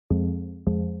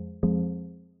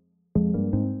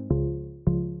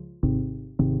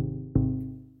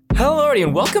Hello, everybody,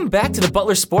 and welcome back to the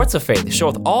Butler Sports Affair, the show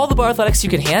with all the bar athletics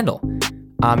you can handle.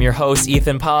 I'm your host,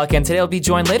 Ethan Polak, and today I'll be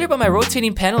joined later by my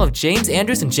rotating panel of James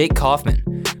Andrews and Jake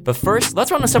Kaufman. But first, let's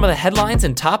run with some of the headlines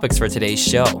and topics for today's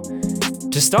show.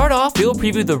 To start off, we will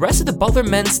preview the rest of the Butler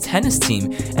men's tennis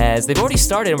team, as they've already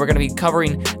started, and we're going to be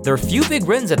covering their few big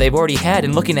wins that they've already had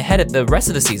and looking ahead at the rest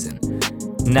of the season.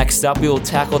 Next up, we will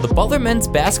tackle the Butler men's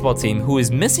basketball team, who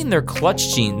is missing their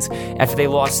clutch genes after they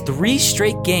lost 3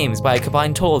 straight games by a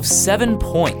combined total of 7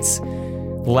 points.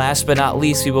 Last but not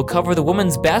least, we will cover the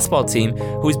women's basketball team,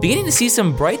 who is beginning to see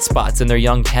some bright spots in their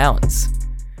young talents.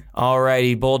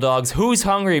 Alrighty, Bulldogs, who's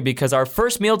hungry? Because our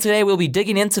first meal today, we'll be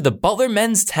digging into the Butler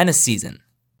men's tennis season.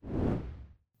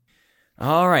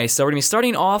 Alright, so we're going to be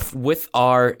starting off with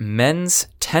our men's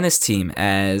tennis team,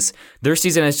 as their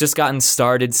season has just gotten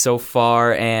started so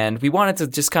far, and we wanted to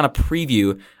just kind of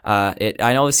preview it.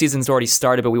 I know the season's already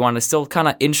started, but we wanted to still kind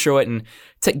of intro it and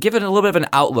give it a little bit of an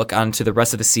outlook onto the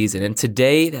rest of the season. And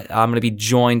today, I'm going to be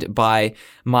joined by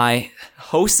my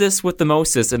hostess with the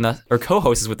mostest, or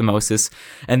co-hostess with the mostest,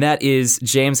 and that is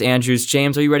James Andrews.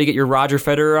 James, are you ready to get your Roger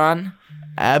Federer on?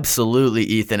 Absolutely,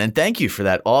 Ethan, and thank you for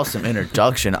that awesome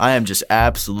introduction. I am just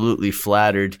absolutely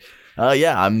flattered.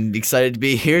 I'm excited to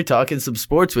be here talking some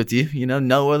sports with you. You know,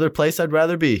 no other place I'd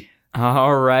rather be.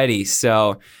 Alrighty,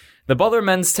 so the Butler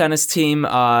men's tennis team.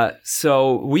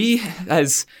 So we,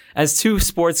 as two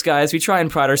sports guys, we try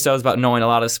and pride ourselves about knowing a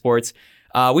lot of sports.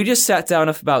 We just sat down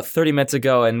about 30 minutes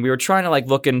ago, and we were trying to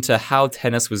look into how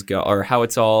tennis was or how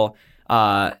it's all.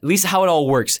 At least how it all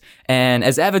works. And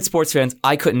as avid sports fans,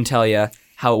 I couldn't tell you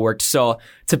how it worked. So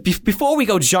before we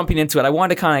go jumping into it, I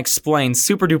wanted to kind of explain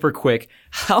super duper quick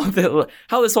how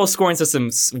this whole scoring system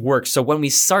works. So when we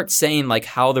start saying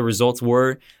how the results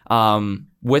were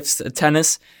with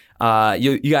tennis,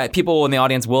 you got people in the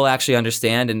audience will actually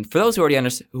understand. And for those who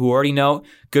already know,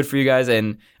 good for you guys.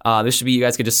 And this should be, you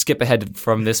guys could just skip ahead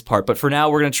from this part. But for now,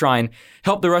 we're going to try and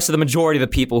help the rest of the majority of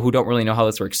the people who don't really know how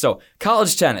this works. So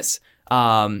college tennis.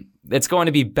 It's going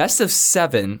to be best of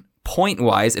 7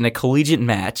 point-wise in a collegiate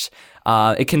match.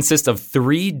 It consists of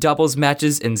 3 doubles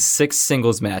matches and 6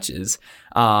 singles matches.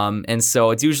 And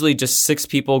so it's usually just 6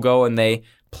 people go and they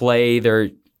play their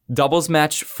doubles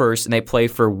match first, and they play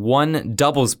for 1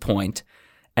 doubles point.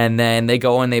 And then they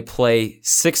go and they play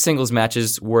 6 singles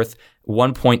matches worth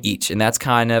 1 point each. And that's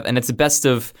and it's a best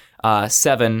of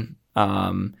 7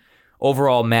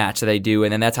 overall match that they do,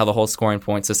 and then that's how the whole scoring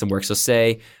point system works. So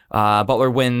say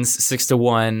Butler wins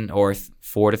 6-1 or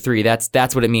 4-3.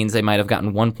 That's what it means. They might have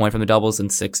gotten 1 point from the doubles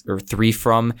and 6 or 3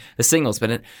 from the singles, but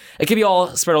it could be all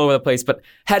spread all over the place. But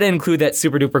had to include that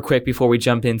super duper quick before we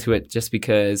jump into it, just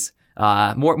because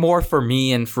more for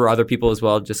me and for other people as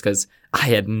well, just because I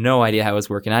had no idea how it was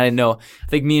working. I didn't know. I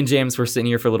think me and James were sitting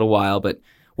here for a little while, but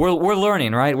We're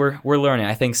learning, right? We're learning.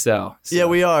 I think so. Yeah,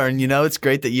 we are. And, it's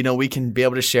great that, we can be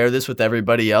able to share this with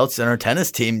everybody else. And our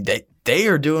tennis team,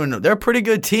 they're a pretty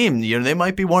good team. They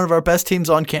might be one of our best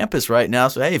teams on campus right now.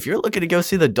 So, hey, if you're looking to go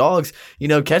see the Dogs,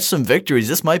 catch some victories,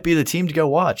 this might be the team to go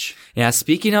watch. Yeah,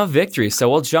 speaking of victories, so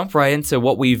we'll jump right into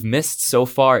what we've missed so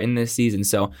far in this season.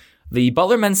 So the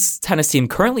Butler men's tennis team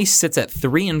currently sits at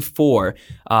 3-4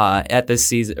 at this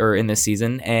season, or in this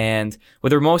season, and with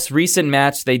their most recent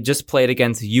match, they just played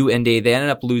against UND. They ended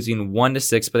up losing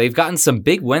 1-6, but they've gotten some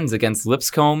big wins against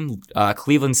Lipscomb,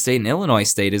 Cleveland State, and Illinois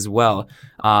State as well.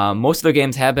 Most of their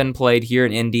games have been played here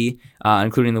in Indy,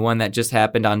 including the one that just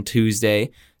happened on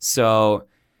Tuesday. So,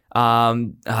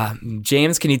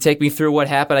 James, can you take me through what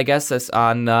happened? I guess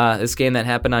on this game that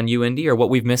happened on UND, or what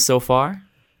we've missed so far.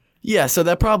 Yeah, so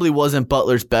that probably wasn't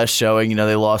Butler's best showing.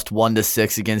 They lost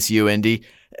 1-6 against UND.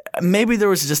 Maybe there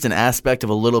was just an aspect of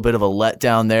a little bit of a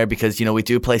letdown there because, we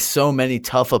do play so many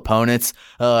tough opponents,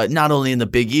 not only in the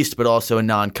Big East, but also in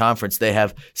non-conference. They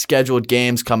have scheduled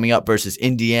games coming up versus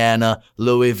Indiana,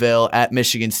 Louisville, at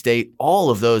Michigan State, all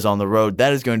of those on the road.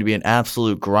 That is going to be an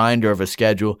absolute grinder of a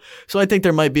schedule. So I think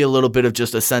there might be a little bit of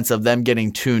just a sense of them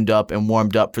getting tuned up and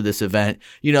warmed up for this event.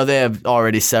 They have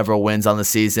already several wins on the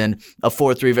season, a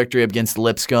 4-3 victory against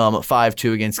Lipscomb,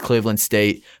 5-2 against Cleveland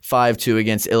State, 5-2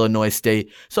 against Illinois State.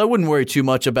 So I wouldn't worry too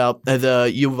much about the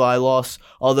UVI loss,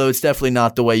 although it's definitely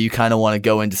not the way you kind of want to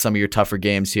go into some of your tougher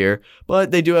games here.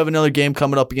 But they do have another game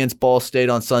coming up against Ball State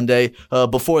on Sunday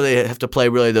before they have to play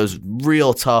really those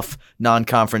real tough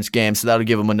non-conference games. So that'll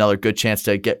give them another good chance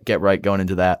to get right going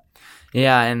into that.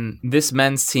 Yeah, and this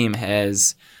men's team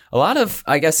has a lot of,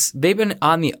 I guess, they've been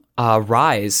on the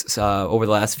rise over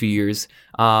the last few years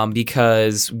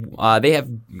because they have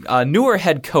a newer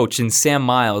head coach in Sam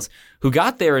Miles, who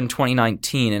got there in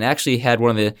 2019 and actually had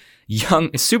one of the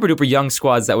super duper young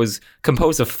squads that was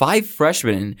composed of 5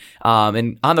 freshmen.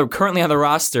 And currently on the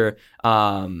roster,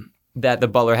 that the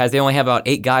Butler has, they only have about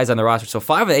 8 guys on the roster. So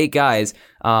 5 of the 8 guys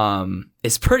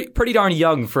is pretty darn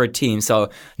young for a team. So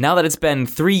now that it's been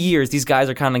 3 years, these guys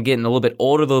are kind of getting a little bit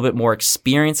older, a little bit more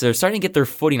experienced. They're starting to get their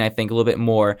footing, I think, a little bit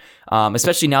more,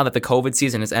 especially now that the COVID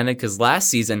season has ended, because last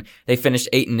season they finished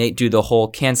 8-8 due to the whole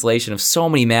cancellation of so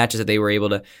many matches that they were able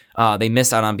to, they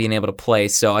missed out on being able to play.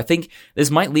 So I think this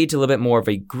might lead to a little bit more of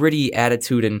a gritty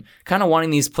attitude and kind of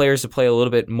wanting these players to play a little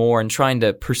bit more and trying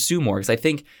to pursue more, because I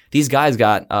think these guys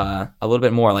got a little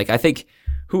bit more. Like, I think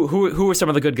Who are some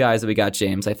of the good guys that we got,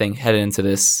 James, I think, headed into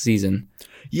this season?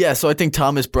 Yeah, so I think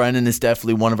Thomas Brennan is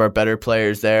definitely one of our better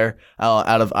players there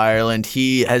out of Ireland.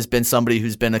 He has been somebody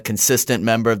who's been a consistent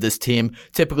member of this team,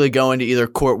 typically going to either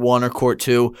Court 1 or Court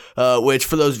 2, which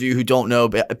for those of you who don't know,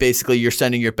 basically you're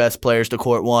sending your best players to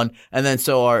Court 1 and then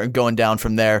so are going down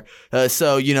from there.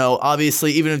 So,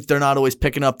 obviously, even if they're not always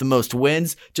picking up the most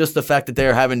wins, just the fact that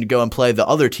they're having to go and play the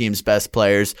other team's best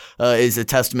players is a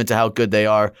testament to how good they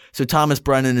are. So Thomas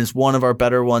Brennan is one of our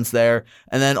better ones there.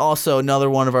 And then also another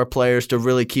one of our players to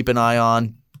really keep an eye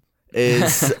on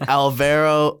is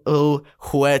Alvaro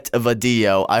Huet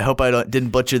Vadillo. I hope I didn't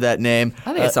butcher that name.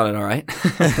 I think it sounded all right.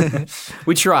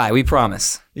 We try. We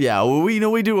promise. Yeah,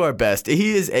 we do our best.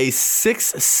 He is a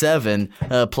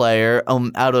 6'7" player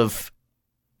out of,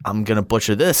 I'm going to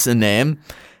butcher this name,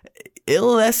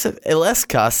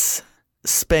 Illescas,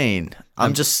 Spain.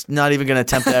 I'm just not even going to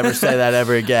attempt to ever say that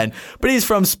ever again. But he's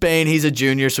from Spain. He's a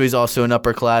junior, so he's also an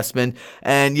upperclassman.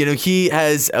 And, he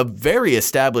has a very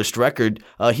established record.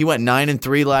 He went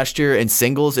 9-3 last year in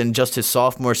singles in just his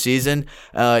sophomore season.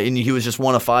 And he was just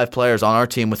one of 5 players on our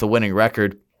team with a winning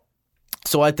record.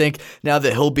 So I think now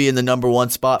that he'll be in the number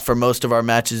 1 spot for most of our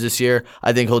matches this year,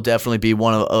 I think he'll definitely be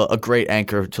a great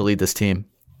anchor to lead this team.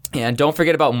 And don't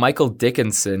forget about Michael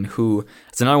Dickinson, who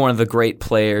is another one of the great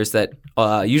players that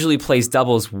usually plays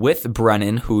doubles with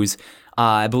Brennan, who's,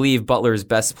 I believe, Butler's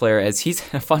best player. As he's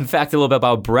a fun fact a little bit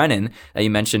about Brennan that you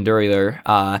mentioned earlier.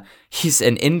 He's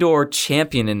an indoor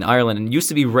champion in Ireland and used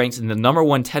to be ranked in the number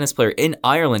 1 tennis player in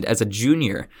Ireland as a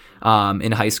junior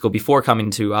in high school before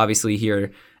coming to, obviously,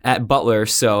 here at Butler.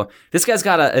 So this guy's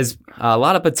got a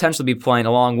lot of potential to be playing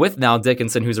along with now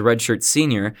Dickinson, who's a redshirt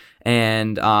senior.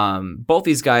 And both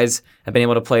these guys have been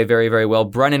able to play very, very well.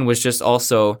 Brennan was just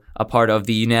also a part of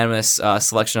the unanimous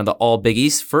selection of the All Big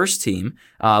East first team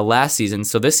last season.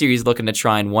 So this year he's looking to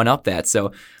try and one-up that.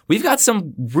 So we've got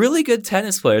some really good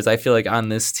tennis players, I feel like, on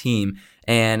this team.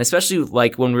 And especially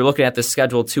like when we're looking at the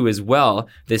schedule too as well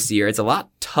this year, it's a lot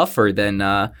tougher than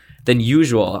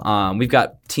usual. We've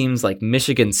got teams like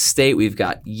Michigan State. We've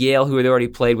got Yale, who had already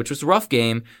played, which was a rough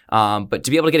game. But to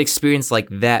be able to get experience like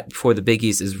that before the Big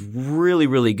East is really,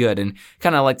 really good and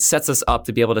kind of like sets us up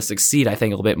to be able to succeed, I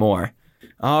think, a little bit more.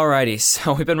 Alrighty,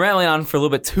 so we've been rattling on for a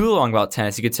little bit too long about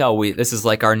tennis. You could tell this is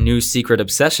like our new secret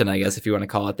obsession, I guess, if you want to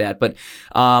call it that. But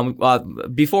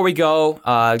before we go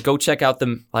check out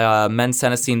the men's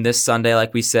tennis team this Sunday,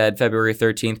 like we said, February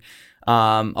 13th.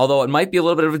 Although it might be a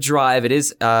little bit of a drive, it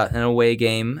is an away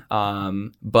game,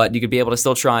 but you could be able to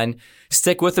still try and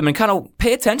stick with them and kind of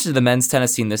pay attention to the men's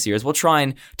tennis team this year. As we'll try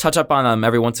and touch up on them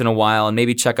every once in a while and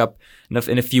maybe check up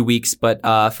in a few weeks. But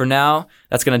for now,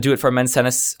 that's going to do it for our men's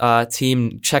tennis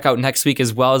team. Check out next week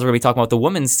as well, as we're going to be talking about the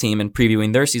women's team and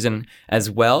previewing their season as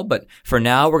well. But for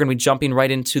now, we're going to be jumping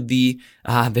right into the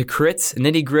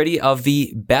nitty-gritty of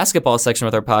the basketball section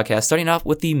with our podcast, starting off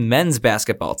with the men's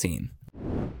basketball team.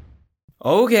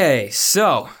 Okay,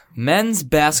 so men's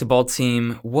basketball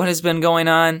team, what has been going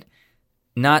on?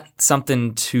 Not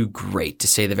something too great, to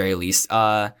say the very least.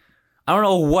 I don't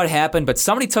know what happened, but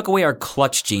somebody took away our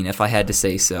clutch gene, if I had to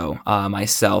say so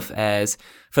myself. As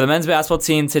for the men's basketball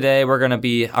team today, I'm going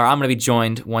to be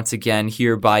joined once again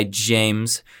here by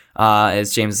James,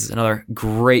 as James is another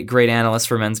great analyst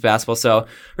for men's basketball. So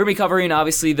we're going to be covering,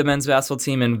 obviously, the men's basketball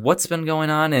team and what's been going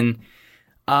on. And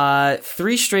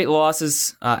 3 straight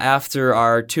losses after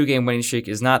our 2-game winning streak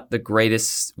is not the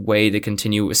greatest way to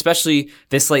continue, especially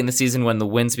this late in the season when the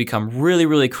wins become really,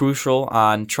 really crucial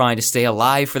on trying to stay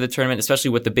alive for the tournament,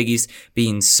 especially with the Big East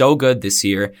being so good this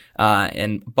year,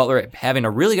 and Butler having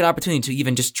a really good opportunity to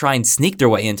even just try and sneak their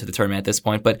way into the tournament at this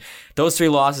point. But those 3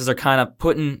 losses are kind of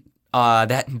putting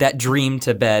that dream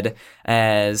to bed,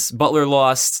 as Butler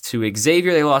lost to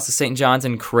Xavier, they lost to St. John's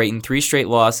and Creighton, 3 straight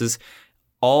losses,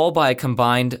 all by a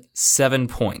combined 7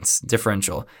 points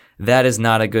differential. That is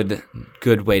not a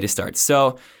good way to start.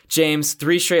 So, James,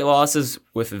 3 straight losses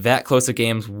with that close of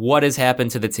games. What has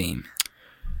happened to the team?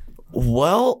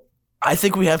 Well, I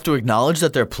think we have to acknowledge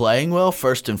that they're playing well,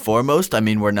 first and foremost. I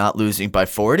mean, we're not losing by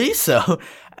 40, so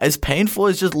as painful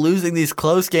as just losing these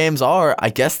close games are,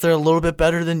 I guess they're a little bit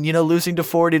better than, losing to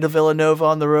 40 to Villanova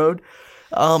on the road.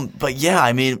 But yeah,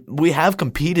 I mean, we have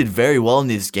competed very well in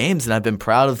these games, and I've been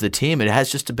proud of the team. It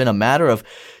has just been a matter of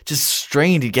just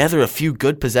stringing together a few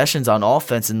good possessions on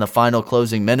offense in the final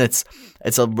closing minutes.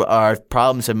 Our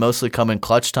problems have mostly come in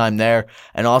clutch time there,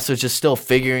 and also just still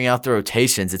figuring out the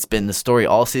rotations. It's been the story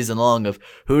all season long of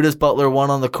who does Butler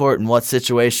want on the court in what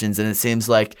situations, and it seems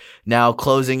like now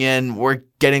closing in, we're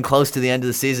getting close to the end of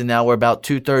the season now. We're about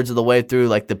 2/3 of the way through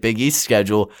like the Big East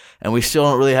schedule, and we still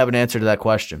don't really have an answer to that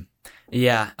question.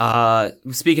 Yeah.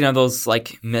 Speaking of those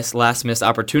last missed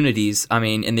opportunities, I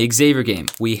mean, in the Xavier game,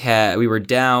 we were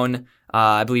down.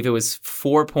 I believe it was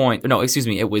 4 points. No, excuse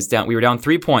me. It was down. We were down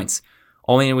 3 points.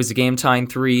 Only it was a game tying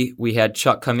 3. We had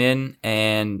Chuck come in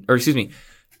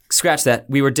scratch that.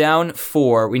 We were down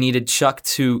 4. We needed Chuck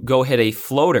to go hit a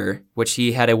floater, which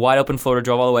he had a wide open floater,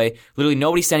 drove all the way. Literally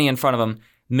nobody standing in front of him,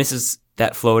 misses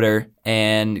that floater,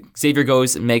 and Xavier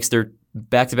goes and makes their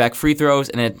back-to-back free throws,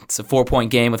 and it's a 4-point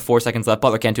game with 4 seconds left.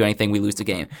 Butler can't do anything. We lose the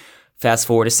game. Fast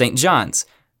forward to St. John's.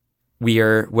 We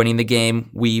are winning the game.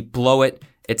 We blow it.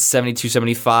 It's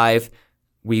 72-75.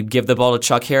 We give the ball to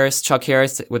Chuck Harris. Chuck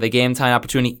Harris with a game-time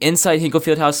opportunity inside Hinkle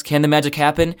Fieldhouse. Can the magic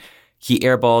happen? He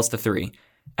airballs the 3.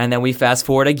 And then we fast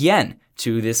forward again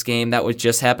to this game that was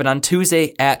just happened on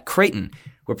Tuesday at Creighton.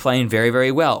 We're playing very,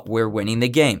 very well. We're winning the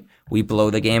game. We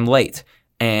blow the game late,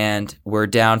 and we're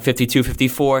down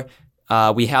 52-54.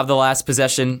 We have the last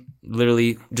possession,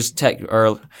 literally just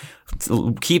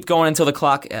keep going until the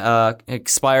clock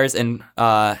expires, and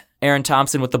Aaron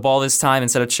Thompson with the ball this time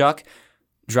instead of Chuck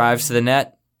drives to the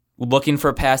net, looking for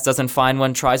a pass, doesn't find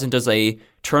one, tries and does a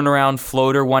turnaround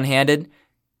floater one-handed.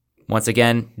 Once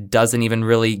again, doesn't even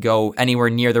really go anywhere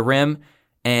near the rim,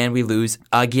 and we lose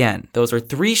again. Those are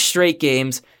 3 straight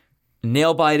games,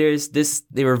 nail-biters.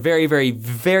 They were very, very,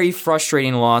 very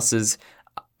frustrating losses.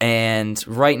 And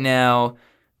right now,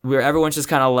 everyone's just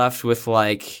kind of left with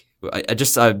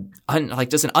just an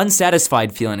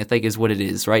unsatisfied feeling, I think is what it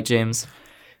is, right, James?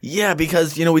 Yeah,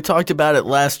 because we talked about it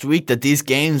last week that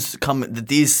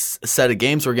these set of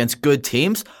games were against good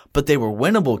teams, but they were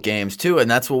winnable games too, and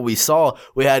that's what we saw.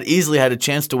 We easily had a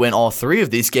chance to win all 3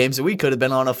 of these games, and we could have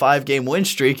been on a 5-game win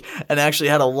streak and actually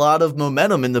had a lot of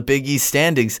momentum in the Big East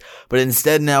standings. But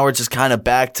instead, now we're just kind of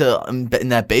back to in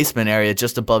that basement area,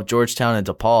 just above Georgetown and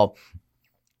DePaul.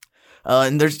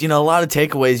 And there's a lot of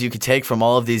takeaways you could take from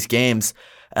all of these games.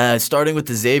 Starting with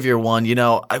the Xavier one,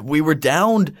 we were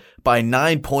down by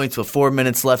 9 points with 4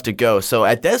 minutes left to go. So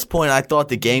at this point, I thought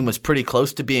the game was pretty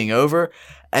close to being over.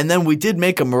 And then we did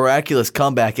make a miraculous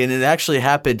comeback, and it actually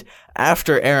happened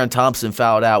after Aaron Thompson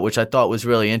fouled out, which I thought was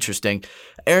really interesting.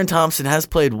 Aaron Thompson has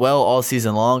played well all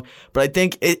season long, but I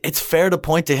think it's fair to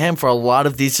point to him for a lot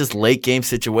of these just late game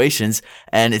situations,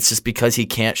 and it's just because he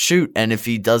can't shoot. And if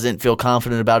he doesn't feel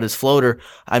confident about his floater,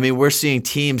 I mean, we're seeing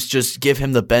teams just give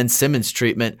him the Ben Simmons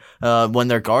treatment when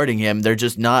they're guarding him. They're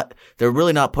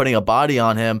really not putting a body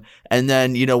on him. And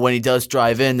then, when he does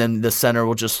drive in, then the center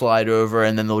will just slide over,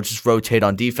 and then they'll just rotate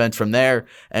on defense from there.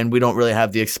 And we don't really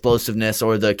have the explosiveness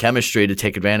or the chemistry to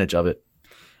take advantage of it.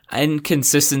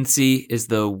 Inconsistency is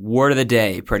the word of the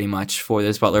day, pretty much, for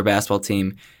this Butler basketball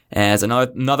team. As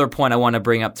another point I want to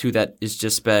bring up, too, that has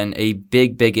just been a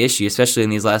big, big issue, especially in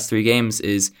these last 3 games,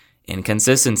 is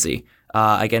inconsistency.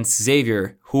 Against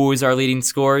Xavier, who is our leading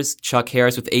scorers? Chuck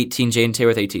Harris with 18, Jaden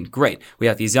Taylor with 18. Great. We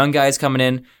have these young guys coming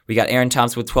in. We got Aaron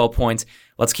Thompson with 12 points.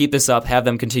 Let's keep this up, have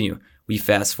them continue. We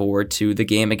fast forward to the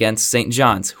game against St.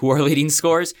 John's. Who are leading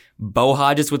scorers? Bo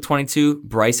Hodges with 22,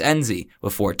 Bryce Enzi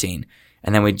with 14.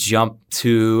 And then we jump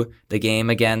to the game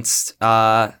against,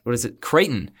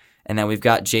 Creighton. And then we've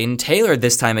got Jaden Taylor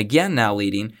this time again now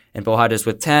leading, and Bo Hodges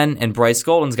with 10, and Bryce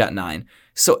Golden's got 9.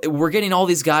 So we're getting all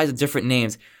these guys with different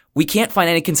names. We can't find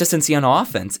any consistency on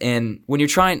offense. And when you're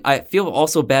I feel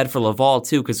also bad for Laval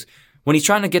too, because when he's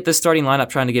trying to get the starting lineup,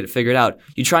 trying to get it figured out,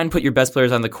 you try and put your best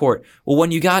players on the court. Well,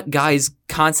 when you got guys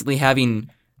constantly having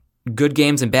good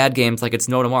games and bad games like it's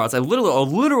no tomorrow, it's a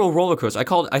literal roller coaster.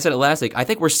 I said it last week. I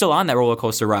think we're still on that roller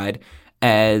coaster ride,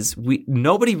 as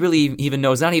nobody really even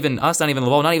knows, not even us, not even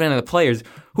Laval, not even any of the players,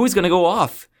 who's going to go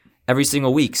off every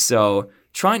single week. So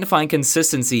trying to find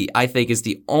consistency, I think, is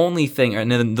the only thing.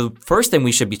 And then the first thing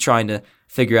we should be trying to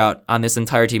figure out on this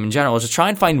entire team in general is to try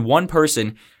and find one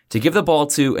person to give the ball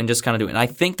to and just kind of do it. And I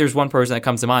think there's one person that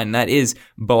comes to mind, and that is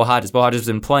Bo Hodges. Bo Hodges has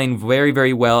been playing very,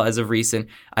 very well as of recent.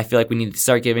 I feel like we need to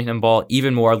start giving him the ball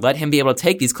even more, let him be able to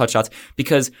take these clutch shots,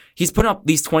 because he's putting up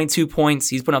these 22 points,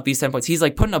 he's putting up these 10 points, he's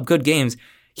putting up good games,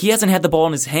 He hasn't had the ball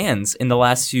in his hands in the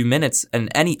last few minutes in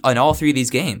all 3 of these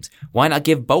games. Why not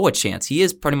give Bo a chance? He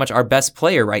is pretty much our best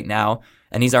player right now,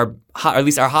 and he's or at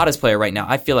least our hottest player right now.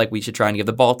 I feel like we should try and give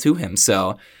the ball to him.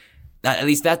 So at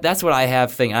least that's what I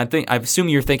have thinking. I assume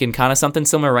you're thinking kind of something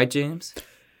similar, right, James?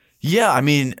 Yeah, I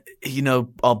mean,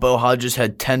 Bo Hodges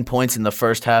had 10 points in the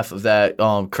first half of that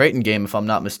Creighton game, if I'm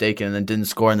not mistaken, and then didn't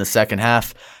score in the second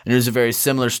half. And there's a very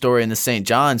similar story in the St.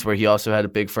 John's where he also had a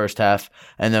big first half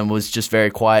and then was just very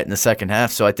quiet in the second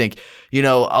half. So I think,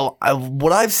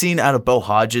 what I've seen out of Bo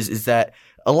Hodges is that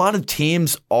a lot of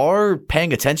teams are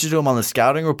paying attention to him on the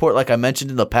scouting report, like I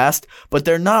mentioned in the past, but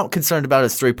they're not concerned about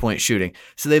his three-point shooting.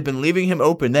 So they've been leaving him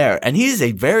open there, and he's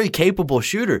a very capable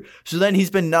shooter. So then he's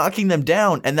been knocking them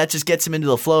down, and that just gets him into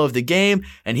the flow of the game,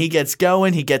 and he gets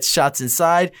going, he gets shots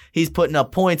inside, he's putting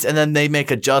up points, and then they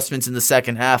make adjustments in the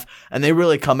second half, and they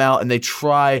really come out and they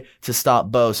try to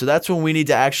stop Bo. So that's when we need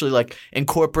to actually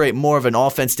incorporate more of an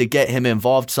offense to get him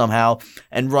involved somehow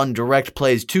and run direct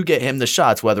plays to get him the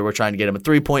shots, whether we're trying to get him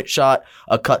a three-point shot,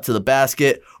 a cut to the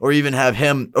basket, or even have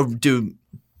him do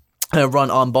run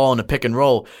on ball in a pick and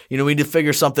roll. We need to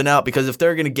figure something out, because if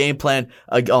they're going to game plan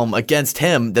against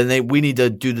him, then we need to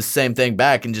do the same thing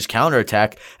back and just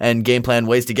counterattack and game plan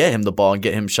ways to get him the ball and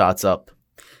get him shots up.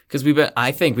 Because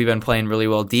I think we've been playing really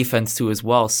well defense too as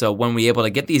well. So when we're able to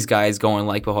get these guys going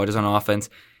like Bo Hodges on offense,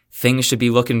 things should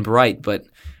be looking bright. But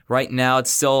right now it's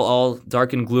still all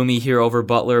dark and gloomy here over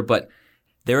Butler. But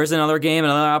there is another game,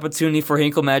 another opportunity for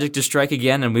Hinkle Magic to strike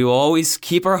again, and we will always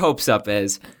keep our hopes up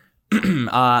as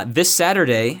this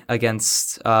Saturday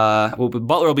against Butler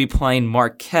will be playing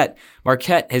Marquette.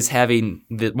 Marquette is having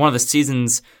one of the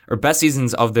seasons or best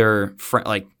seasons of their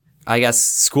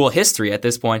school history at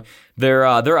this point. They're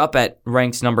up at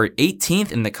ranked number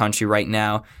 18th in the country right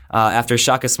now after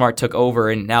Shaka Smart took over,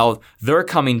 and now they're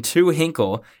coming to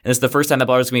Hinkle, and it's the first time that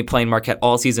Butler's going to be playing Marquette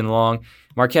all season long.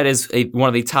 Marquette is one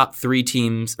of the top 3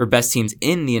 teams or best teams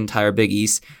in the entire Big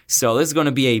East, so this is going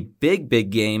to be a big, big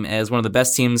game as one of the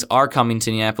best teams are coming to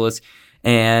Indianapolis.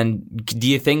 And do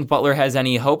you think Butler has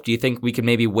any hope? Do you think we could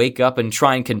maybe wake up and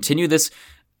try and continue this,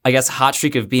 hot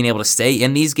streak of being able to stay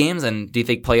in these games? And do you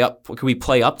think could we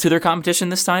play up to their competition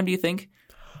this time, do you think?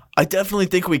 I definitely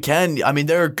think we can. I mean,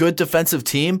 they're a good defensive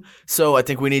team, so I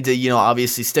think we need to,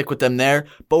 obviously stick with them there,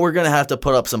 but we're going to have to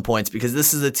put up some points, because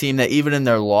this is a team that even in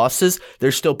their losses,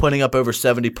 they're still putting up over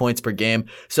 70 points per game.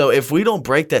 So if we don't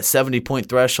break that 70-point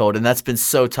threshold, and that's been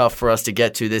so tough for us to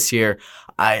get to this year,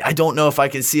 I don't know if I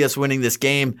can see us winning this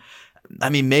game. I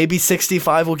mean, maybe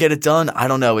 65 will get it done. I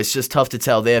don't know. It's just tough to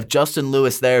tell. They have Justin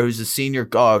Lewis there, who's a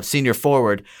senior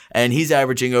forward, and he's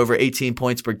averaging over 18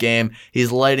 points per game.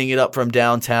 He's lighting it up from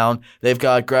downtown. They've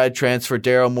got grad transfer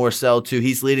Daryl Morcell, too.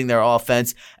 He's leading their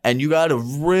offense, and you got to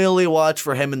really watch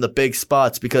for him in the big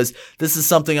spots, because this is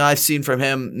something I've seen from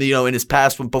him, in his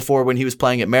past before when he was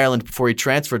playing at Maryland before he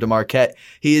transferred to Marquette.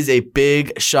 He is a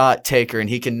big shot taker, and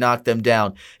he can knock them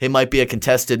down. It might be a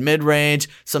contested mid-range,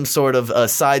 some sort of a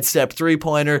sidestep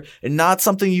three-pointer, and not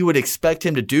something you would expect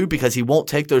him to do, because he won't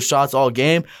take those shots all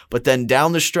game, but then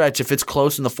down the stretch, if it's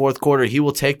close in the fourth quarter, he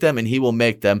will take them and he will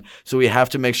make them. So we have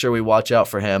to make sure we watch out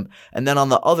for him. And then on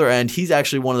the other end, he's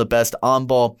actually one of the best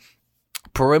on-ball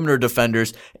perimeter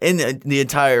defenders in the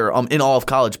entire in all of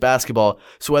college basketball.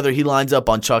 So whether he lines up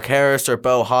on Chuck Harris or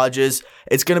Bo Hodges,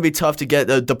 it's going to be tough to get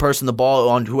the person the ball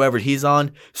on whoever he's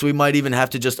on. So we might even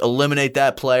have to just eliminate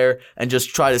that player and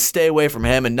just try to stay away from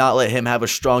him and not let him have a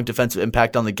strong defensive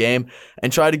impact on the game,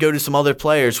 and try to go to some other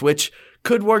players, which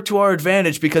could work to our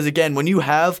advantage, because again, when you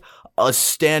have a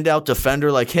standout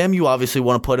defender like him, you obviously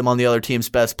want to put him on the other team's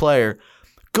best player.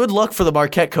 Good luck for the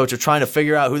Marquette coach of trying to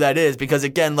figure out who that is, because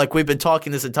again, like we've been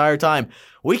talking this entire time,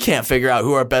 we can't figure out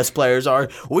who our best players are.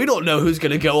 We don't know who's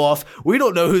going to go off. We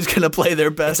don't know who's going to play their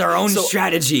best. It's our own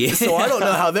strategy. So I don't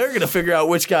know how they're going to figure out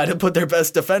which guy to put their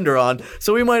best defender on.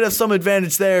 So we might have some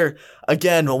advantage there.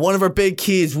 Again, one of our big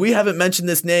keys, we haven't mentioned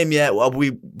this name yet.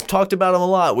 We talked about him a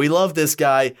lot. We love this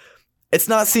guy. It's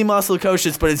not Simas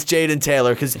Lukosic, but it's Jaden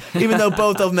Taylor, because even though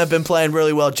both of them have been playing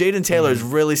really well, Jaden Taylor has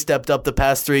really stepped up the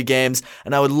past 3 games,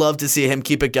 and I would love to see him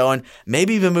keep it going,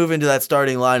 maybe even move into that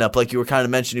starting lineup like you were kind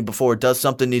of mentioning before. Does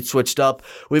something need switched up?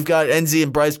 We've got Enzi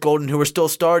and Bryce Golden, who are still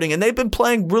starting, and they've been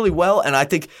playing really well, and I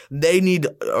think they need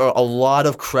a lot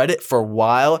of credit for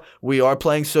while we are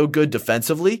playing so good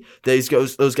defensively. Those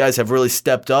guys have really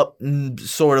stepped up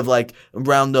sort of like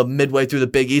around the midway through the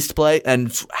Big East play,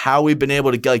 and how we've been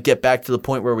able to get back back to the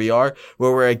point where we are,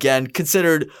 where we're again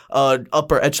considered an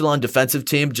upper echelon defensive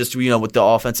team, just with the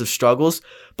offensive struggles.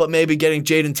 But maybe getting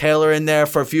Jaden Taylor in there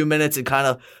for a few minutes and kind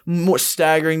of more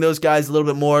staggering those guys a little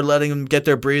bit more, letting them get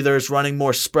their breathers, running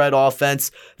more spread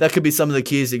offense. That could be some of the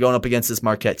keys to going up against this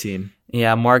Marquette team.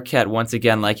 Yeah, Marquette, once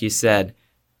again, like you said,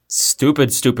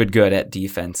 stupid good at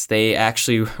defense. They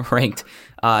actually ranked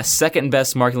second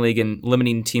best marking league in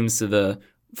limiting teams to the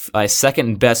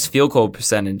second best field goal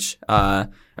percentage,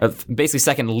 basically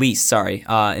second least, with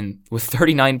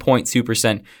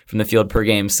 39.2% from the field per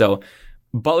game. So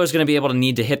Butler's going to be able to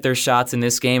need to hit their shots in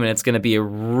this game, and it's going to be a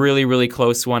really, really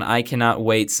close one. I cannot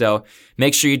wait. So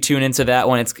make sure you tune into that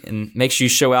one, and make sure you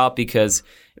show out, because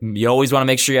you always want to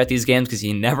make sure you're at these games, because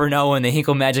you never know when the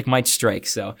Hinkle magic might strike.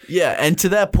 So yeah, and to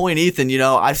that point, Ethan,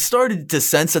 I've started to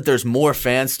sense that there's more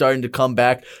fans starting to come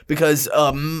back, because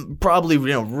probably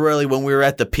really when we were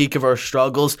at the peak of our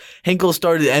struggles, Hinkle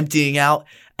started emptying out.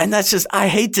 And that's just, I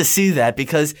hate to see that,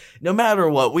 because no matter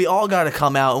what, we all got to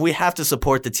come out and we have to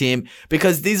support the team,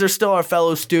 because these are still our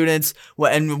fellow students.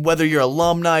 And whether you're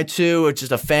alumni too or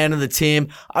just a fan of the team,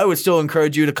 I would still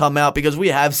encourage you to come out, because we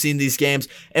have seen these games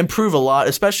improve a lot,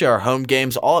 especially our home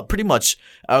games. All pretty much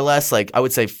our last, I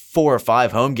would say 4 or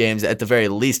 5 home games at the very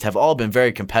least have all been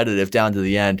very competitive down to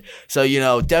the end.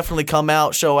 So, definitely come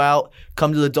out, show out,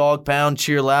 come to the Dog Pound,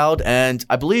 cheer loud. And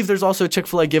I believe there's also a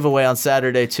Chick-fil-A giveaway on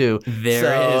Saturday too.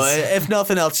 There is. If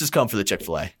nothing else, just come for the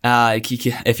Chick-fil-A.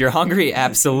 If you're hungry,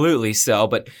 absolutely so.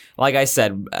 But like I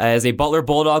said, as a Butler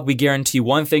Bulldog, we guarantee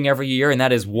one thing every year, and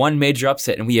that is one major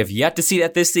upset. And we have yet to see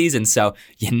that this season, so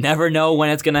you never know when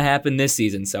it's going to happen this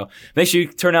season. So make sure you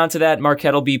turn on to that.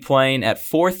 Marquette will be playing at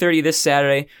 4:30 this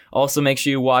Saturday. Also, make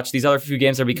sure you watch these other few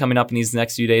games that will be coming up in these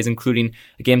next few days, including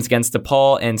the games against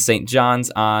DePaul and St. John's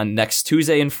on next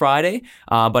Tuesday and Friday.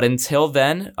 But until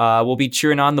then, we'll be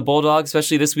cheering on the Bulldogs,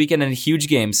 especially this weekend, in a huge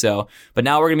game. But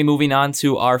now we're going to be moving on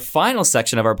to our final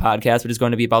section of our podcast, which is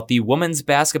going to be about the women's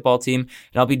basketball team.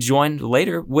 And I'll be joined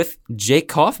later with Jake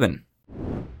Kaufman.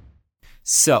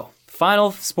 So,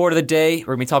 final sport of the day,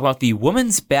 we're going to be talking about the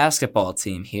women's basketball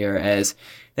team here, as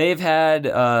they've had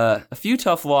a few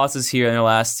tough losses here in their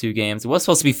last 2 games. It was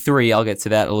supposed to be 3. I'll get to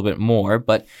that a little bit more.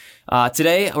 But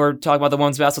today, we're talking about the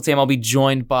women's basketball team. I'll be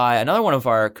joined by another one of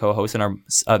our co-hosts in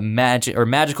our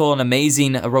magical and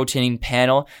amazing rotating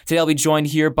panel. Today, I'll be joined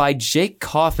here by Jake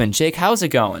Kaufman. Jake, how's it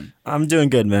going? I'm doing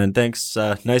good, man. Thanks.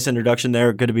 Nice introduction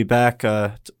there. Good to be back.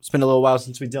 It's been a little while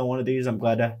since we've done one of these. I'm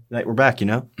glad that we're back, I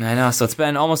know. So it's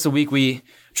been almost a week. We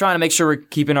trying to make sure we're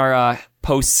keeping our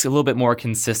posts a little bit more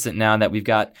consistent now that we've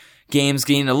got games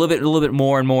getting a little bit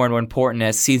more and more important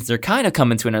as seasons are kind of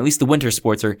coming to an end. At least the winter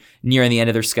sports are nearing the end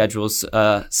of their schedules.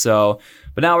 But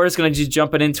now we're just going to just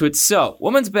jump into it. So,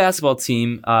 women's basketball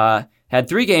team had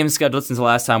 3 games scheduled since the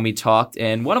last time we talked,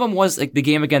 and one of them was the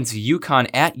game against UConn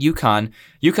at UConn.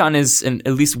 UConn is,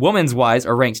 at least women's wise,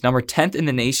 are ranked number 10th in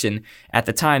the nation at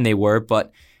the time they were,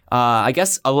 but I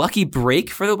guess a lucky break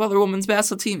for the Butler women's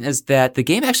basketball team is that the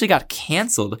game actually got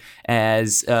canceled,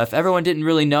 as if everyone didn't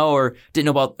really know or didn't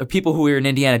know about, or people who were in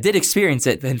Indiana did experience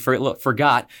it and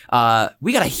forgot,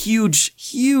 we got a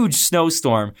huge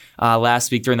snowstorm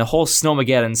last week during the whole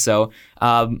Snowmageddon. So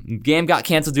game got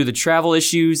canceled due to travel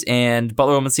issues, and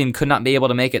Butler women's team could not be able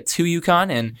to make it to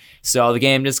UConn, and so the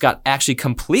game just got actually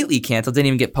completely canceled. Didn't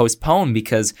even get postponed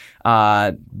because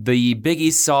the Big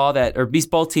East saw that, or at least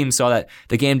both teams saw that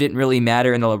the game didn't really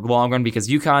matter in the long run, because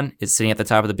UConn is sitting at the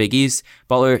top of the Big East,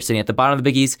 Butler sitting at the bottom of the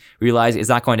Big East, realized it's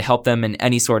not going to help them in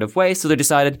any sort of way, so they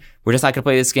decided, we're just not going to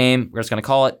play this game, we're just going to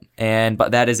call it,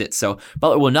 but that is it. So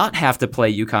Butler will not have to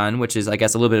play UConn, which is, I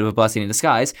guess, a little bit of a blessing in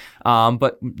disguise,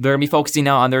 but they're going to be focusing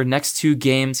now on their next 2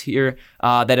 games here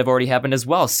that have already happened as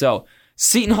well. So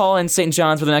Seton Hall and St.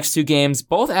 John's for the next 2 games,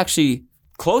 both actually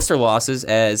closer losses,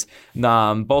 as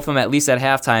both of them, at least at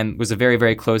halftime, was a very,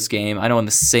 very close game. I know in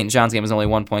the St. John's game was only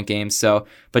 1-point game. So,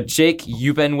 but Jake,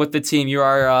 you've been with the team. You're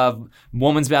our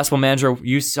women's basketball manager.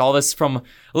 You saw this from a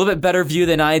little bit better view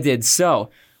than I did.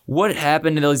 So, what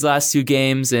happened in those last 2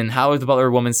 games, and how has the Butler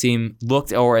women's team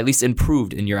looked, or at least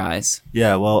improved in your eyes?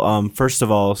 Yeah, well, first of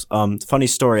all, funny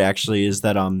story actually is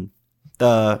that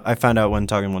I found out when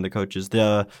talking to one of the coaches,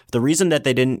 the reason that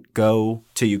they didn't go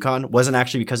to UConn wasn't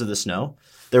actually because of the snow.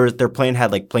 Their plane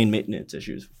had plane maintenance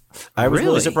issues. I was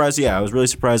really surprised. Yeah, I was really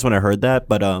surprised when I heard that.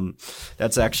 But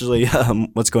that's actually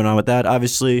what's going on with that.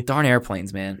 Obviously, darn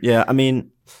airplanes, man. Yeah, I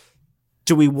mean,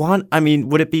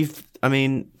 would it be?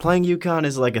 Playing UConn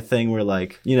is a thing where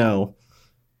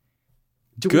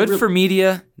good for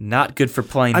media, not good for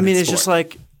playing. It's just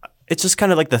it's just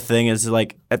kind of the thing is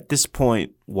at this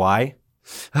point, why?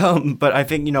 But I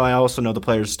think, I also know the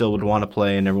players still would want to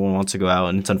play and everyone wants to go out,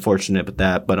 and it's unfortunate with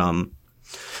that. But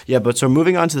so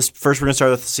moving on to this, first we're going to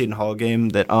start with the Seton Hall game.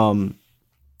 That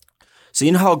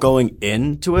Seton Hall going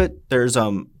into it, there's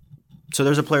a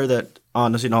player that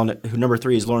on Seton Hall who number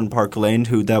 3 is Lauren Park Lane,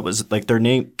 who that was like their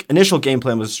initial game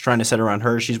plan was trying to set around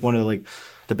her. She's one of like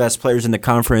the best players in the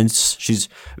conference. She's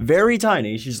very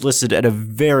tiny. She's listed at a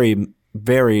very,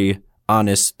 very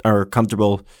honest or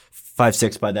comfortable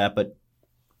 5'6" by that, but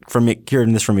from me,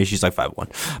 hearing this from me, she's like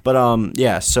 5'1".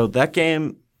 But so that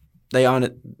game,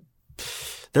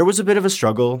 there was a bit of a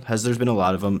struggle, as there's been a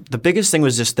lot of them. The biggest thing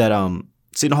was just that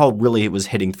Seton Hall really was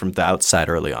hitting from the outside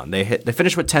early on. They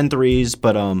finished with 10 threes,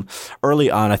 but early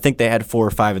on, I think they had 4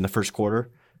 or 5 in the first quarter.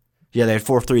 Yeah, they had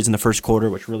 4 threes in the first quarter,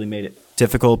 which really made it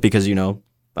difficult because,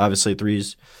 obviously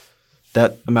threes,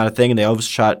 that amount of thing, and they always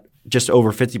shot just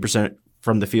over 50%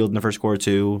 from the field in the first quarter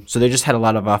too. So they just had a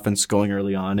lot of offense going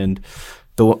early on, and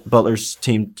the Butler's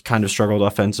team kind of struggled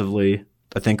offensively.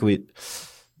 I think I'm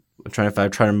trying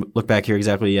to look back here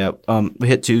exactly. Yeah, we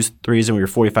hit 2 threes and we were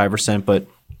 45%, but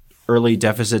early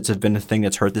deficits have been a thing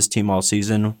that's hurt this team all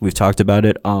season. We've talked about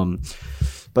it.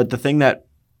 But the thing that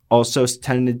also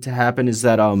tended to happen is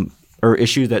that or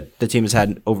issue that the team has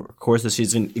had over the course of the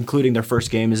season, including their first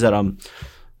game, is that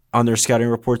on their scouting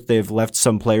reports they've left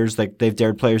some players, like they've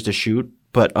dared players to shoot,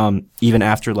 but even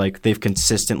after like they've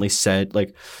consistently said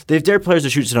like they've dared players to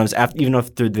shoot sometimes after, even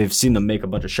if they've seen them make a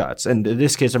bunch of shots. And in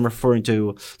this case, I'm referring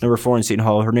to number 4 in Seton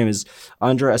Hall. Her name is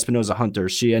Andra Espinoza Hunter.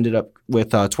 She ended up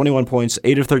with 21 points,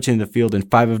 8 of 13 in the field,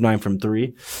 and 5 of 9 from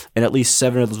 3, and at least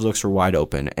 7 of those looks were wide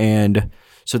open. And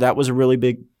so that was a really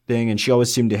big thing, and she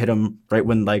always seemed to hit them right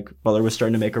when like Butler was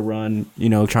starting to make a run,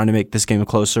 trying to make this game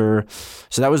closer.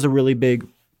 So that was the really big.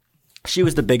 She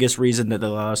was the biggest reason that they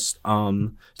lost.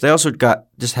 So they also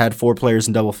had 4 players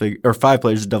in double figure, or 5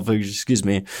 players in double figures,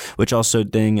 which also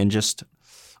and just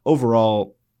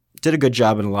overall did a good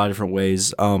job in a lot of different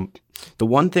ways. The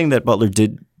one thing that Butler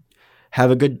did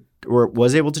have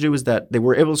was able to do was that they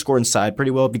were able to score inside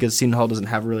pretty well because Seton Hall doesn't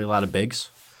have really a lot of bigs.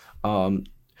 The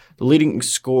leading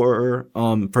scorer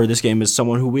for this game is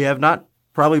someone who we have not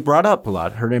probably brought up a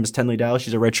lot. Her name is Tenley Dow.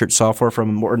 She's a redshirt sophomore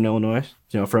from Morton, Illinois.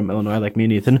 From Illinois, like me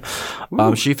and Ethan.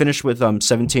 She finished with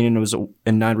 17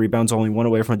 and 9 rebounds, only 1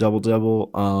 away from a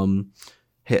double-double.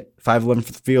 Hit 5 11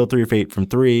 from the field, 3 of 8 from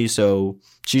 3. So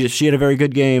she had a very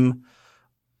good game.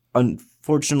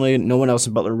 Unfortunately, no one else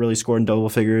in Butler really scored in double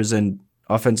figures, and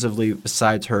offensively,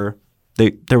 besides her,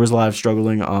 there was a lot of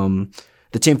struggling.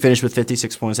 The team finished with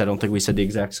 56 points. I don't think we said the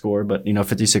exact score, but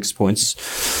 56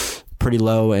 points, pretty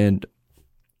low. And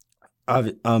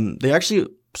they actually,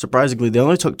 surprisingly, they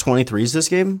only took 23s this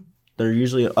game. They're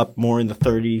usually up more in the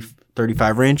 30,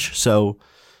 35 range. So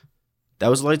that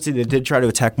was likely. They did try to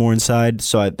attack more inside.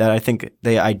 So I think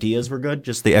the ideas were good.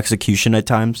 Just the execution at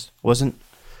times wasn't.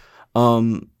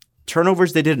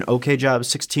 Turnovers, they did an okay job.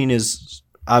 16 is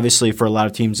obviously for a lot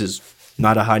of teams is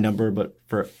not a high number, but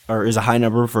is a high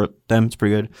number for them. It's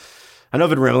pretty good. I know I've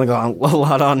been rambling a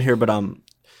lot on here, but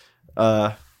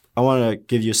I want to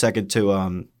give you a second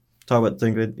to talk about the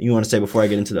thing that you want to say before I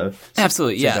get into the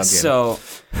absolutely, yeah. So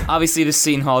obviously the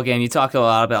Seton Hall game, you talked a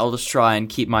lot about. I'll just try and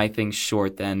keep my things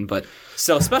short then. But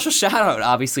so special shout out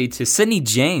obviously to Sydney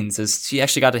Janes, as she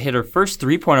actually got to hit her first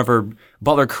 3-pointer of her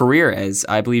Butler career, as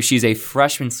I believe she's a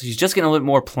freshman, so she's just getting a little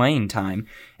more playing time,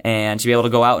 and to be able to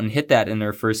go out and hit that in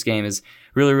her first game is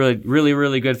really, really, really,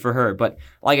 really good for her. But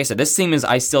like I said, this team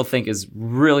I still think is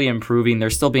really improving. They're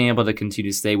still being able to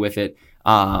continue to stay with it.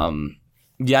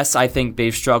 Yes, I think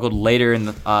they've struggled later in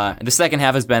the second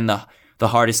half has been the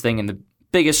hardest thing, and the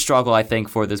biggest struggle I think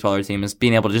for this Butler team is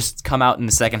being able to just come out in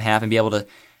the second half and be able to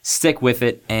stick with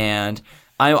it. And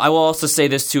I will also say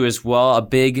this too as well, a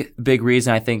big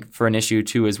reason I think for an issue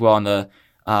too as well on the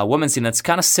women's team that's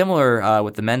kind of similar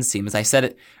with the men's team. As I said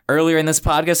it earlier in this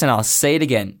podcast, and I'll say it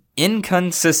again,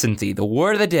 inconsistency, the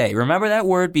word of the day. Remember that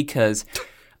word, because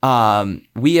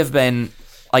we have been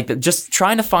just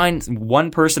trying to find one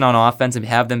person on offense and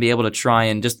have them be able to try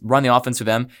and just run the offense for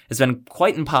them has been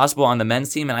quite impossible on the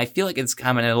men's team. And I feel like it's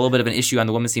kind of a little bit of an issue on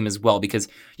the women's team as well, because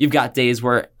you've got days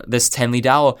where this Tenley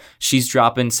Dowell, she's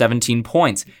dropping 17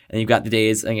 points. And you've got the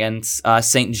days against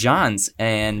St. John's,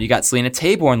 and you got Selena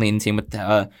Taborn leading the team with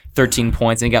 13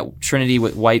 points, and you got Trinity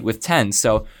White with 10.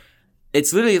 So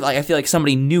it's literally like I feel like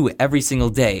somebody new every single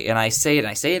day. And I say it, and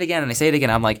I say it again, and I say it again.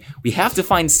 I'm like, we have to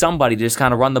find somebody to just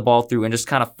kind of run the ball through and just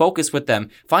kind of focus with them.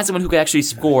 Find someone who could actually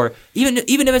score, even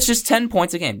if it's just 10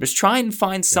 points a game. Just try and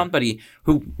find somebody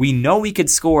who we know we could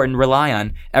score and rely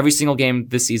on every single game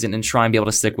this season and try and be able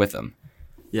to stick with them.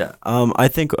 Yeah, I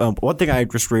think one thing I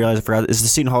just realized I forgot is the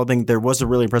Seton Hall thing. There was a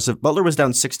really impressive. Butler was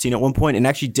down 16 at one point and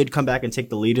actually did come back and take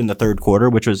the lead in the third quarter,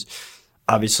 which was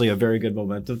obviously a very good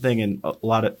momentum thing, and a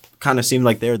lot of kind of seemed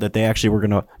like that they actually were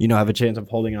gonna have a chance of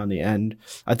holding on the end.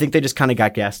 I think they just kind of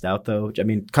got gassed out though. I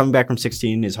mean, coming back from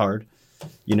 16 is hard.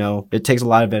 It takes a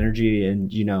lot of energy,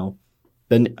 and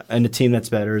then a team that's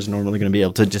better is normally going to be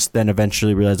able to just then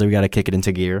eventually realize that we got to kick it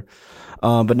into gear.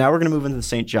 But now we're going to move into the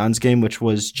St. John's game, which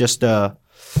was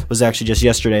actually just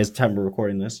yesterday at the time we're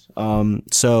recording this.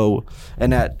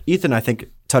 Ethan I think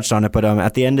touched on it, but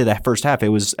at the end of that first half, it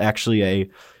was actually a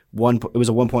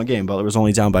 1-point game. Butler was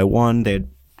only down by 1. They had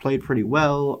played pretty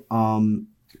well.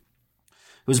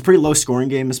 It was a pretty low scoring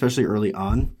game, especially early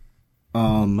on.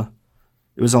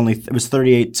 It was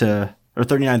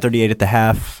 39-38 at the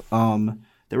half.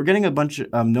 They were getting a bunch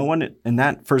of no one in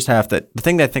that first half. The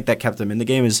thing that I think that kept them in the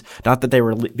game is not that they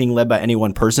were being led by any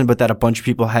one person, but that a bunch of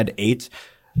people had 6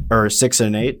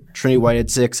 and 8. Trinity White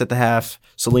had 6 at the half.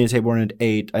 Selena Taborn had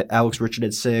 8. Alex Richard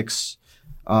had 6.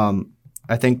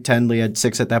 I think Tenley had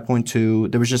 6 at that point too.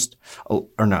 There was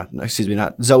not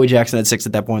Zoe Jackson had 6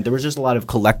 at that point. There was just a lot of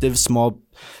collective small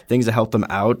things that helped them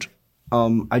out.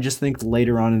 I just think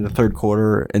later on in the third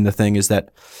quarter, and the thing is that,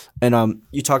 and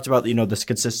you talked about this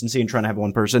consistency and trying to have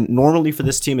one person. Normally for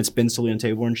this team, it's been Selena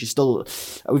Taborn. She still,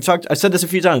 I said this a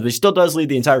few times, but she still does lead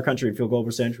the entire country in field goal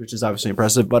percentage, which is obviously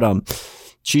impressive. But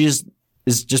she is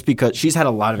just because she's had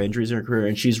a lot of injuries in her career,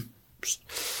 and she's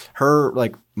her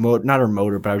not her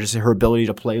motor, but I would just say her ability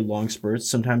to play long spurts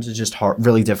sometimes is just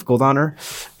really difficult on her.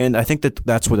 And I think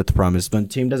that's what the problem is. When the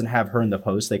team doesn't have her in the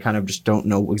post, they kind of just don't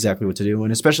know exactly what to do.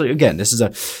 And especially, again, this is a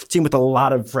team with a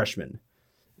lot of freshmen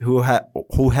who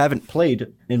haven't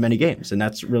played in many games, and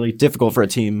that's really difficult for a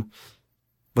team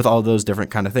with all those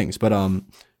different kind of things. But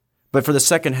for the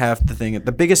second half,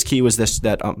 the biggest key was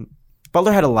that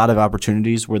Butler had a lot of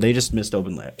opportunities where they just missed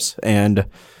open layups. And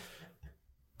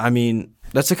I mean,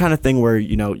 that's the kind of thing where,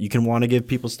 you can want to give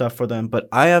people stuff for them, but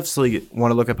I absolutely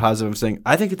want to look at positive saying,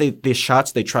 I think the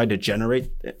shots they tried to generate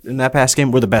in that past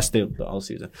game were the best all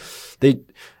season.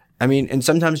 And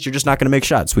sometimes you're just not going to make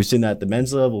shots. We've seen that at the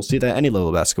men's level. We'll see that at any level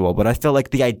of basketball, but I feel like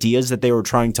the ideas that they were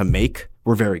trying to make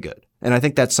were very good. And I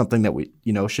think that's something that we,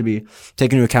 should be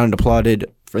taken into account and applauded.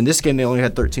 For in this game, they only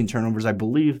had 13 turnovers. I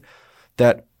believe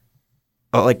that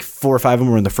 4 or 5 of them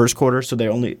were in the first quarter, so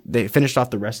they finished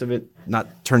off the rest of it,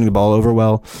 not turning the ball over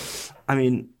well. I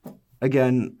mean,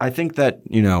 again, I think that,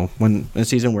 when in a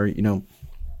season where,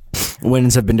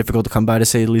 wins have been difficult to come by, to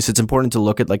say the least, it's important to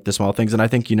look at the small things. And I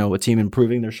think, a team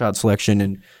improving their shot selection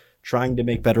and trying to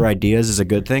make better ideas is a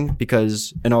good thing,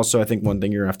 because, and also I think one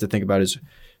thing you're going to have to think about is,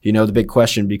 the big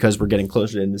question, because we're getting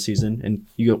closer to the end of the season, and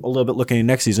you go a little bit looking at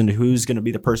next season, who's going to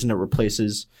be the person that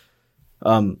replaces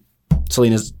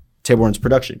Selena's Taborn's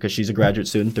production, because she's a graduate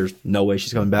student. There's no way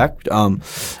she's coming back. One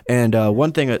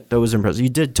thing that was impressive, you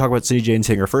did talk about Cindy Jane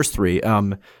hitting her first 3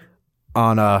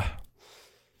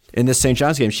 in this St.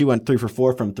 John's game. She went 3 for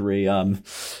 4 from 3. A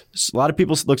lot of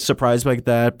people looked surprised like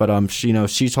that, but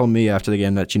she told me after the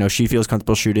game that she feels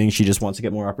comfortable shooting. She just wants to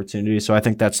get more opportunities. So I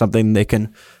think that's something they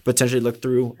can potentially look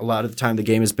through. A lot of the time, the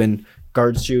game has been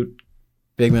guards shoot,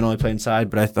 big men only play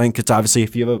inside. But I think it's obviously,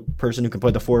 if you have a person who can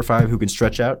play the 4 or 5 who can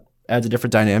stretch out, adds a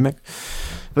different dynamic.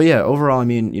 But yeah, overall,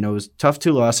 it was tough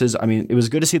 2 losses. It was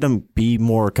good to see them be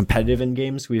more competitive in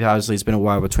games. It's been a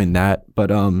while between that.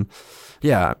 But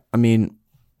yeah,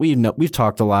 we've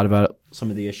talked a lot about some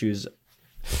of the issues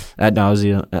ad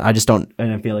nauseum. I just don't,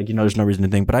 and I feel like there's no reason to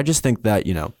think. But I just think that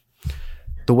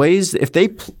the ways, if they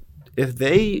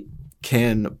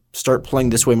can start playing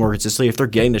this way more consistently, if they're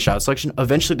getting the shot selection,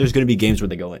 eventually there's going to be games where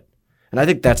they go in, and I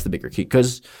think that's the bigger key.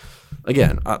 Because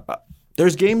again,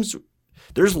 there's games,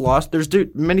 there's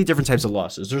many different types of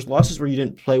losses. There's losses where you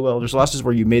didn't play well. There's losses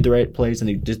where you made the right plays and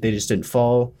they just didn't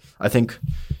fall. I think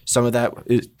some of that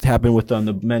happened with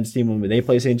the men's team when they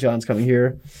play St. John's coming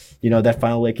here. That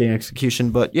final late game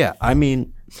execution. But yeah,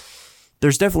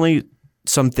 there's definitely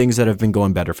some things that have been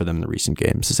going better for them in the recent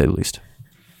games, to say the least.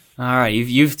 All right,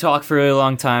 you've talked for a really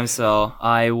long time, so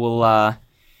I will.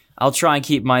 I'll try and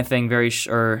keep my thing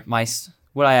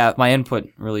my input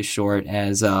really short,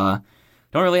 as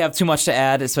don't really have too much to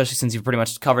add, especially since you've pretty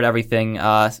much covered everything.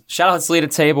 Shout out to Selena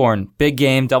Taborn. Big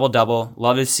game, double-double.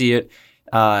 Love to see it.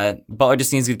 Butler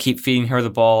just needs to keep feeding her the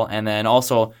ball, and then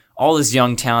also all this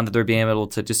young talent that they're being able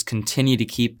to just continue to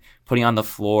keep putting on the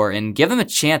floor and give them a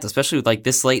chance, especially with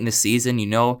this late in the season.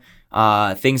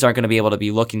 Things aren't going to be able to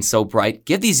be looking so bright.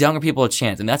 Give these younger people a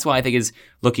chance, and that's why I think is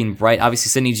looking bright. Obviously,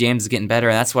 Sydney James is getting better,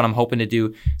 and that's what I'm hoping to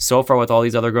do so far with all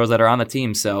these other girls that are on the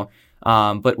team. So,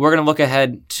 but we're going to look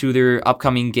ahead to their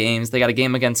upcoming games. They got a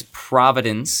game against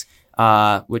Providence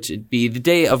which would be the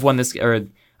day of when this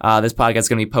podcast is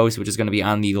going to be posted, which is going to be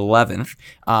on the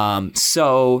 11th.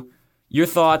 So your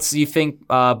thoughts? You think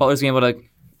Butler's going to be able to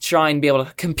try and be able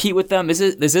to compete with them? This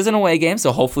is an away game,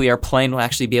 so hopefully our plane will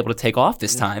actually be able to take off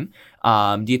this time.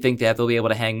 Do you think that they'll be able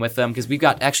to hang with them? Because we've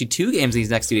got actually 2 games these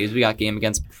next 2 days. We got a game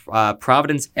against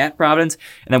Providence at Providence,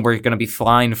 and then we're going to be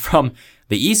flying from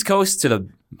the East Coast to the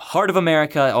heart of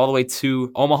America all the way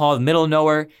to Omaha, the middle of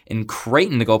nowhere, in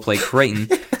Creighton to go play Creighton.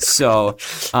 So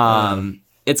it's going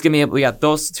to be, we got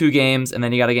those 2 games, and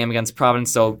then you got a game against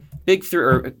Providence. So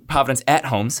Providence at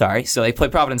home, sorry. So they play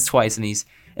Providence twice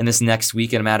in this next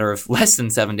week in a matter of less than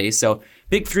 7 days. So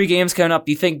big 3 games coming up.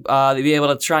 Do you think they'll be able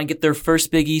to try and get their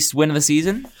first Big East win of the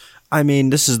season? I mean,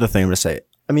 this is the thing I'm going to say.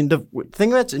 I mean, the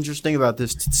thing that's interesting about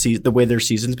this, the way their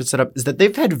season's been set up, is that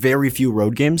they've had very few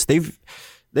road games. They've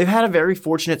had a very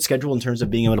fortunate schedule in terms of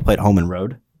being able to play at home and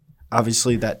road.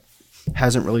 Obviously, that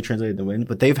hasn't really translated to win,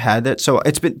 but they've had that. So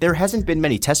there hasn't been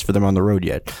many tests for them on the road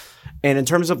yet. And in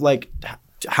terms of like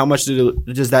how much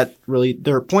does that really,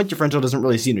 their point differential doesn't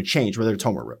really seem to change whether it's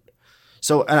home or road.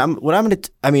 So, and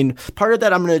part of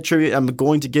that I'm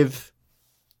going to give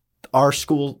our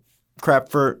school crap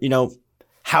for,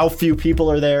 how few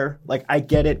people are there. Like, I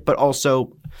get it, but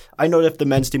also I know that if the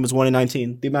men's team was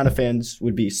 1-19, the amount of fans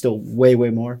would be still way, way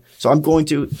more. So I'm going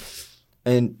to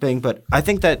but I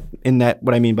think that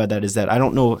what I mean by that is that I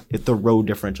don't know if the road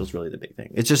differential is really the big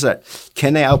thing. It's just that,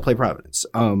 can they outplay Providence?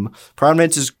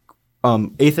 Providence is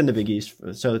 8th in the Big East,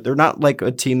 so they're not like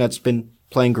a team that's been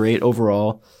playing great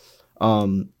overall.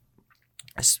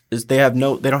 They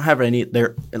don't have any.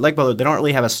 They're like Butler. They don't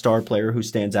really have a star player who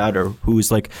stands out or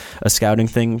who's like a scouting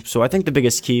thing. So I think the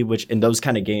biggest key, which in those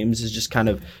kind of games, is just kind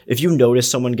of if you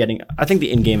notice someone getting. I think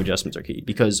the in-game adjustments are key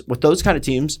because with those kind of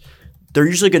teams, they're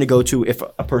usually going to go to if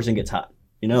a person gets hot,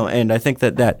 And I think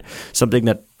that something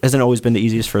that hasn't always been the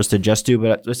easiest for us to adjust to.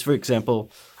 But just for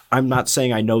example, I'm not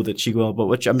saying I know that she will,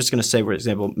 but I'm just going to say, for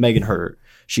example, Megan Herter.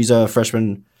 She's a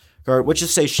freshman guard. Let's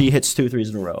just say she hits 2 threes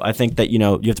in a row. I think that, you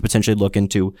have to potentially look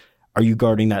into, are you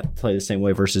guarding that play the same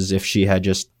way versus if she had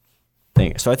just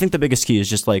things. So I think the biggest key is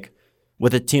just like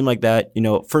with a team like that,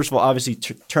 first of all, obviously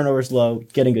turnovers low,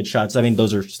 getting good shots. I mean,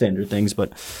 those are standard things.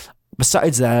 But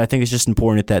besides that, I think it's just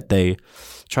important that they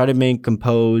try to remain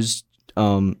composed.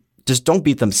 Just don't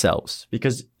beat themselves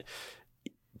because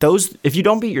if you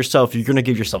don't beat yourself, you're going to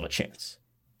give yourself a chance.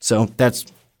 So that's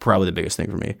probably the biggest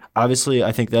thing for me. Obviously,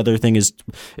 I think the other thing is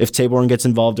if Taborn gets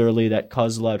involved early, that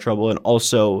causes a lot of trouble. And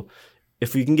also,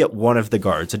 if we can get one of the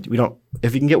guards, if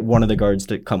you can get one of the guards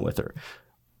to come with her,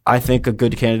 I think a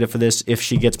good candidate for this, if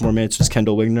she gets more minutes, is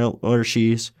Kendall Wigner. Or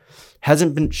she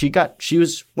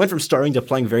went from starting to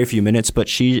playing very few minutes, but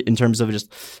she, in terms of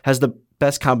just has the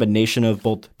best combination of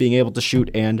both being able to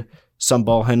shoot and some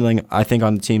ball handling, I think,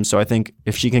 on the team. So I think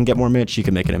if she can get more minutes, she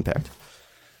can make an impact.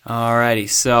 Alrighty,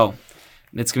 so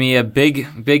it's going to be a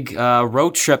big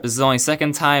road trip. This is the only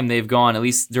second time they've gone, at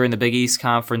least during the Big East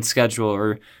Conference schedule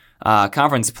or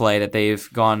conference play, that they've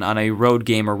gone on a road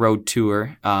game or road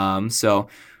tour. So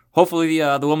hopefully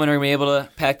the women are going to be able to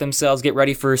pack themselves, get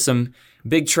ready for some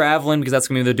big traveling because that's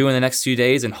going to be what they're doing the next few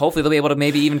days, and hopefully they'll be able to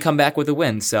maybe even come back with a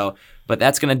win. So, but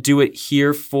that's going to do it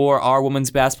here for our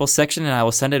women's basketball section, and I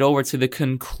will send it over to the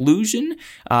conclusion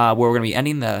where we're going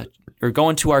to be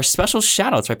going to our special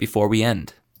shout-outs right before we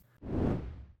end.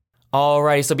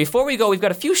 Alrighty, so before we go, we've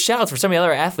got a few shout-outs for some of the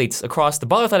other athletes across the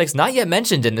Butler Athletics not yet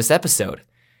mentioned in this episode.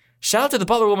 Shout out to the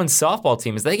Butler women's softball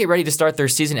team as they get ready to start their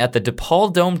season at the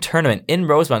DePaul Dome Tournament in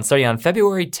Rosemont starting on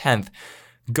February 10th.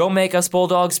 Go make us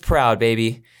Bulldogs proud,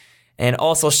 baby. And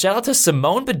also shout out to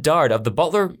Simone Bedard of the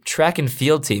Butler track and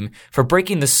field team for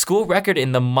breaking the school record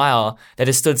in the mile that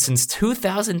has stood since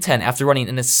 2010 after running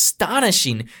an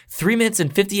astonishing 3 minutes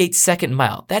and 58-second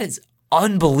mile. That is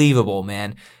unbelievable,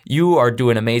 man. You are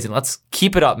doing amazing. Let's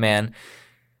keep it up, man.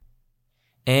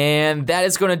 And that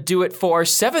is going to do it for our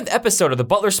 7th episode of the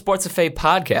Butler Sports Cafe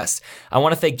podcast. I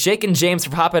want to thank Jake and James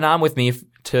for hopping on with me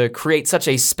to create such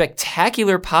a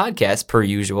spectacular podcast per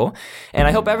usual. And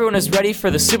I hope everyone is ready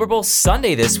for the Super Bowl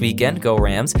Sunday this weekend. Go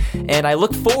Rams. And I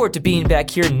look forward to being back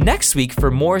here next week for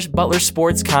more Butler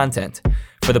sports content.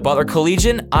 For the Butler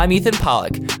Collegian, I'm Ethan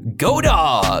Polak. Go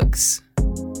Dogs!